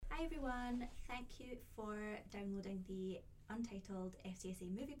Hi everyone, thank you for downloading the Untitled FCSA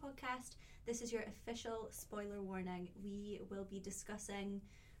Movie Podcast. This is your official spoiler warning. We will be discussing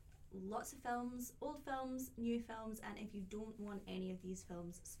lots of films, old films, new films, and if you don't want any of these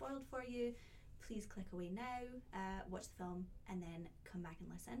films spoiled for you, please click away now, watch the film, and then come back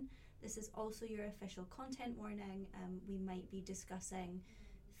and listen. This is also your official content warning. We might be discussing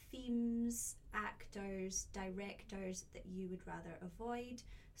themes, actors, directors that you would rather avoid.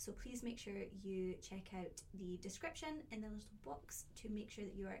 So please make sure you check out the description in the little box to make sure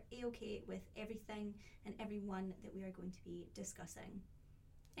that you are A-okay with everything and everyone that we are going to be discussing.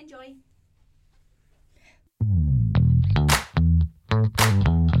 Enjoy!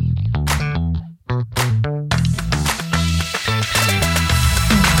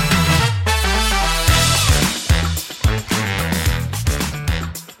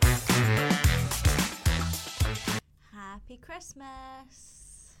 Happy Christmas!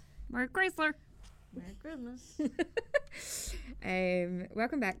 Merry Chrysler. Merry Christmas.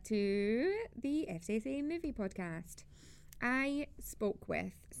 Welcome back to the FCSA Movie Podcast. I spoke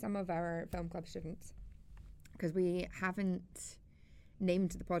with some of our film club students because we haven't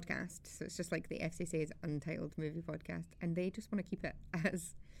named the podcast, so it's just like the FCSA's Untitled Movie Podcast, and they just want to keep it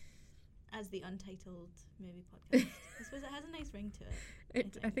as the Untitled Movie Podcast. I suppose it has a nice ring to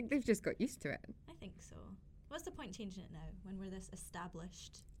it. I think they've just got used to it. I think so. What's the point changing it now when we're this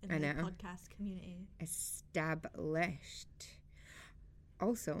established in I the know. podcast community? Established.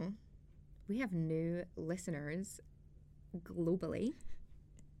 Also, we have new listeners globally.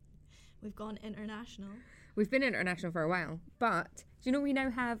 We've gone international. We've been international for a while, but do you know we now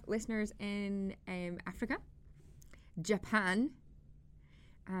have listeners in Africa, Japan,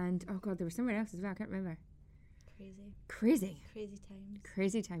 and oh god, there was somewhere else as well. I can't remember. Crazy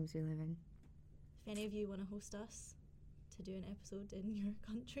times we live in. If any of you want to host us to do an episode in your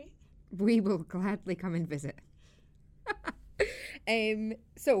country, we will gladly come and visit.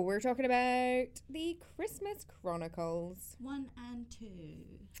 So we're talking about the Christmas Chronicles 1 and 2.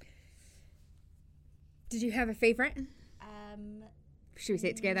 Did you have a favourite? Should we say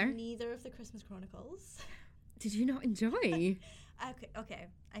it together? Neither of the Christmas Chronicles. Did you not enjoy? Okay.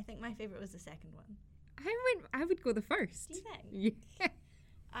 I think my favourite was the second one. I would go the first. Do you think? Yeah.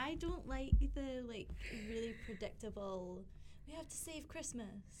 I don't like the really predictable we have to save Christmas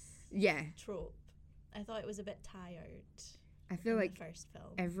trope. I thought it was a bit tired. I feel like the first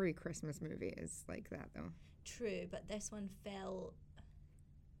film. Every Christmas movie is like that though. True, but this one felt,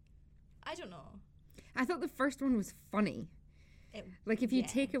 I don't know. I thought the first one was funny. If you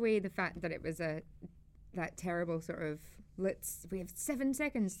take away the fact that it was that terrible sort of we have 7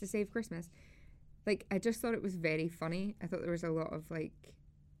 seconds to save Christmas. I just thought it was very funny. I thought there was a lot of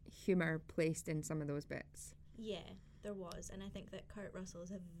humour placed in some of those bits. Yeah, there was, and I think that Kurt Russell is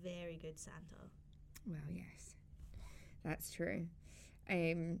a very good Santa. Well, yes, that's true.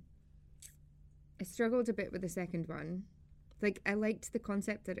 I struggled a bit with the second one. I liked the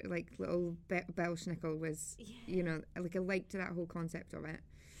concept that it little Belschnickel was, I liked that whole concept of it.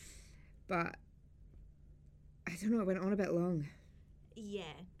 But I don't know, it went on a bit long.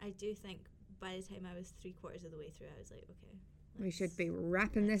 Yeah, I do think by the time I was 3/4 of the way through, I was like, okay. We should be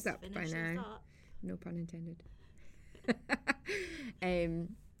wrapping this up by now. Up. No pun intended. Do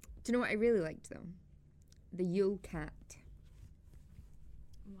you know what I really liked though? The Yule Cat.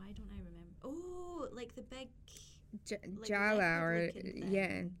 Why don't I remember? Oh, the big Jala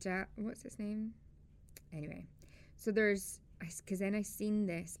what's its name? Anyway, so there's because then I seen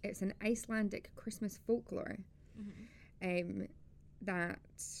this. It's an Icelandic Christmas folklore. Mm-hmm. That.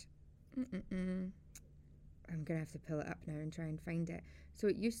 I'm going to have to pull it up now and try and find it. So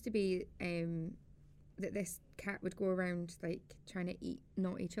it used to be that this cat would go around trying to eat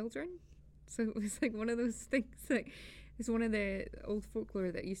naughty children. So it was one of those things it's one of the old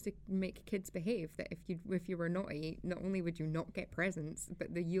folklore that used to make kids behave, that if you were naughty, not only would you not get presents,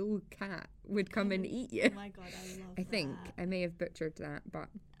 but the Yule Cat would come and eat you. Oh my god, I love that. I think I may have butchered that, but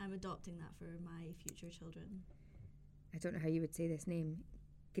I'm adopting that for my future children. I don't know how you would say this name.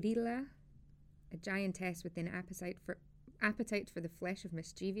 Grilla, a giantess with an appetite for the flesh of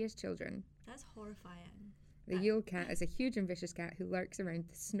mischievous children. That's horrifying. The Yule Cat is a huge and vicious cat who lurks around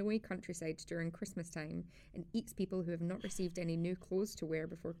the snowy countryside during Christmas time and eats people who have not received any new clothes to wear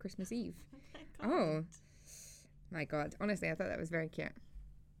before Christmas Eve. Oh my god. Honestly, I thought that was very cute.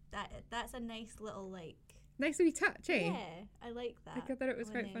 That's a nice little nice wee touch, eh? Yeah, I like that. I thought it was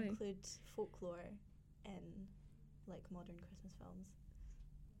quite funny. Include folklore in modern Christmas films.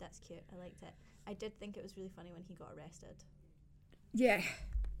 That's cute. I liked it. I did think it was really funny when he got arrested. Yeah.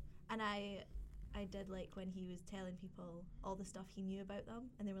 And I did like when he was telling people all the stuff he knew about them,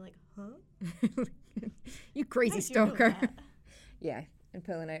 and they were like, huh? You crazy How'd you know stalker. that? Yeah, and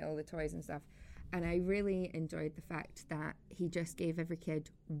pulling out all the toys and stuff. And I really enjoyed the fact that he just gave every kid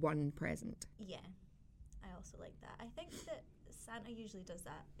one present. Yeah, I also like that. I think that Santa usually does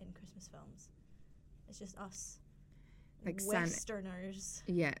that in Christmas films. It's just us, Like Santa, Westerners.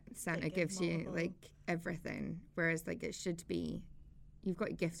 yeah, Santa that give gives you multiple. like everything, whereas like it should be, you've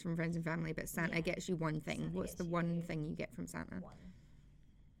got gifts from friends and family, but Santa Yeah. gets you one thing. Santa What's gets the one you thing you get from Santa? One.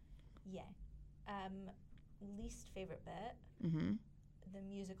 Yeah. Least favourite bit, Mm-hmm. the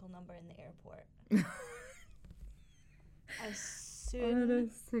musical number in the airport. As soon as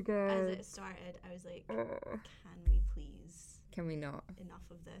it started, I was like, can we please? Can we not? Enough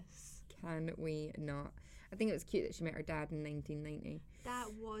of this. Can we not? I think it was cute that she met her dad in 1990. That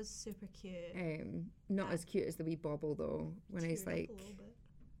was super cute. Not That as cute as the wee bobble though, when he's Teared up like a little bit.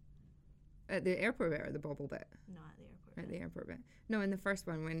 at the airport bit or the bobble bit. No, at the airport. At the airport bit. No, in the first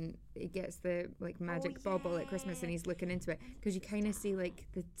one when he gets the like magic bauble at Christmas and he's looking into it, because you kind of see like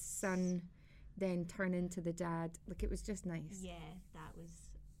the son then turn into the dad. Like it was just nice. Yeah, that was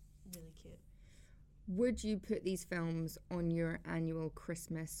really cute. Would you put these films on your annual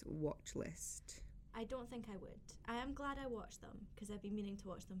Christmas watch list? I don't think I would. I am glad I watched them because I've been meaning to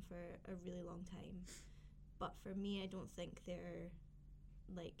watch them for a really long time. But for me, I don't think they're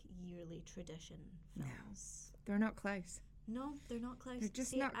like yearly tradition films. They're not close. No, they're not close. They're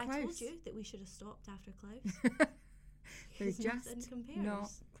just See, not I close. told you that we should have stopped after Klaus. They're 'Cause nothing just compares.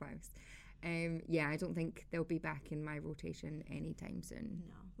 not close. Yeah, I don't think they'll be back in my rotation anytime soon.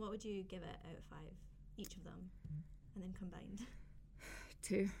 No. What would you give it out of 5? Each of them, and then combined.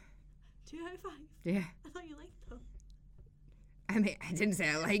 2. 2 out of 5. Yeah. I thought you liked them. I mean, I didn't say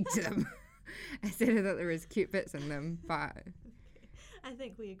I liked them. I said I thought there was cute bits in them, but Okay. I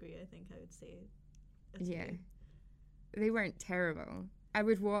think we agree. I think I would say a 2. yeah, they weren't terrible. I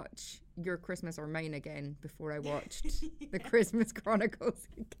would watch Your Christmas or Mine again before I watched the Christmas Chronicles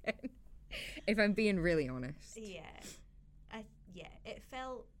again, if I'm being really honest. Yeah. It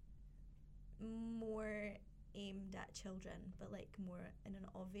felt more aimed at children, but like more in an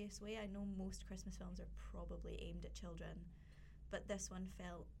obvious way. I know most Christmas films are probably aimed at children, but this one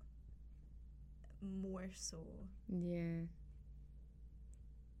felt more so. Yeah.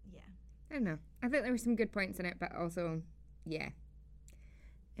 Yeah. I don't know. I think there were some good points in it, but also, yeah,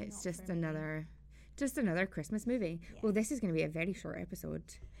 it's Not just for me. another Christmas movie. Yeah. Well, this is going to be a very short episode.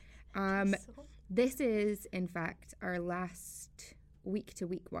 So, This is, in fact, our last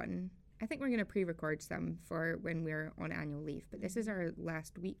week-to-week one. I think we're going to pre-record some for when we're on annual leave, but this is our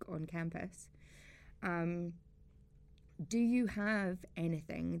last week on campus. Do you have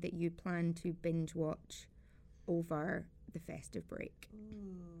anything that you plan to binge watch over the festive break?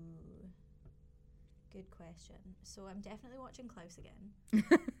 ooh, good question. So I'm definitely watching Klaus again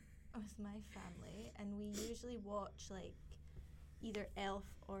with my family, and we usually watch like either Elf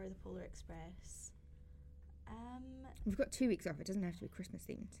or The Polar Express. We've got 2 weeks off. It doesn't have to be Christmas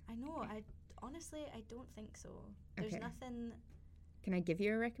themed. I know. I honestly don't think so. There's Okay. nothing. Can I give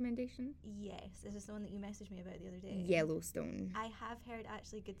you a recommendation? Yes, this is the one that you messaged me about the other day. Yellowstone. I have heard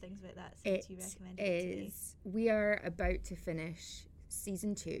actually good things about that since you It recommended it to me. is. We are about to finish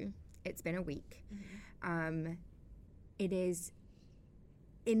season 2. It's been a week. Mhm. It is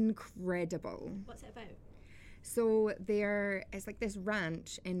incredible. What's it about? So it's like this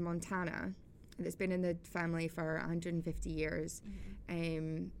ranch in Montana that's been in the family for 150 years.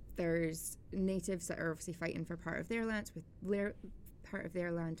 There's natives that are obviously fighting for part of their land with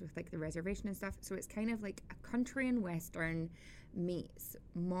like the reservation and stuff. So it's kind of like a country and western meets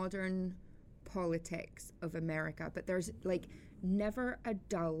modern politics of America, but there's like never a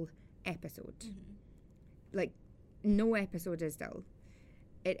dull episode. Like no episode is dull.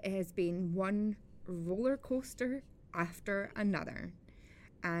 It has been one roller coaster after another,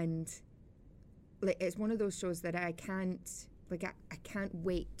 and like it's one of those shows that I can't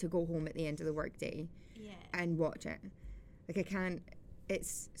wait to go home at the end of the workday Yeah. and watch it. Like I can't.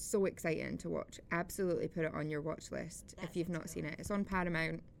 It's so exciting to watch. Absolutely put it on your watch list That if you've sounds not cool. seen it. It's on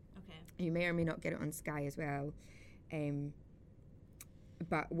Paramount. Okay. You may or may not get it on Sky as well.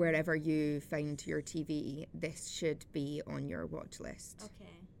 But wherever you find your TV, this should be on your watch list. Okay.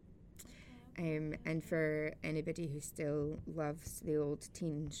 And for anybody who still loves the old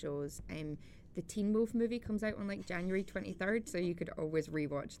teen shows, the Teen Wolf movie comes out on like January 23rd, so you could always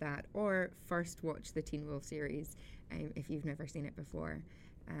rewatch that or first watch the Teen Wolf series if you've never seen it before.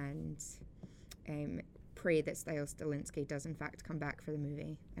 And pray that Stiles Stilinski does in fact come back for the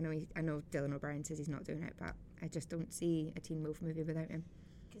movie. I know Dylan O'Brien says he's not doing it, but I just don't see a Teen Wolf movie without him.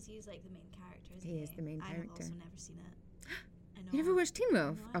 Because he's like the main character, isn't He is the main I have character. also never seen it. I know. You never watched Teen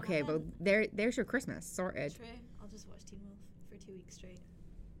Wolf? No, I Okay, well, there's your Christmas sorted. True. I'll just watch Teen Wolf for 2 weeks straight.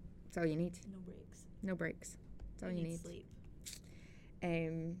 That's all you need. No breaks. No breaks. That's all I you need. Sleep.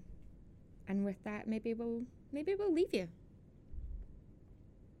 And with that, maybe we'll leave you.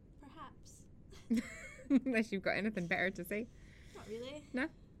 Perhaps. Unless you've got anything better to say. Not really. No?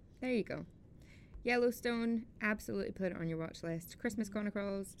 There you go. Yellowstone, absolutely put it on your watch list. Christmas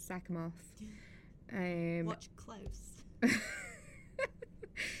Chronicles, sack 'em off. Watch Klaus.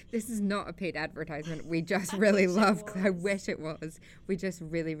 This is not a paid advertisement. We just really love. I wish it was. We just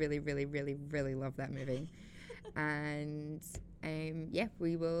really, really, really, really, really love that movie. And yeah,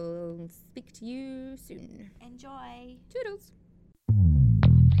 we will speak to you soon. Enjoy. Toodles.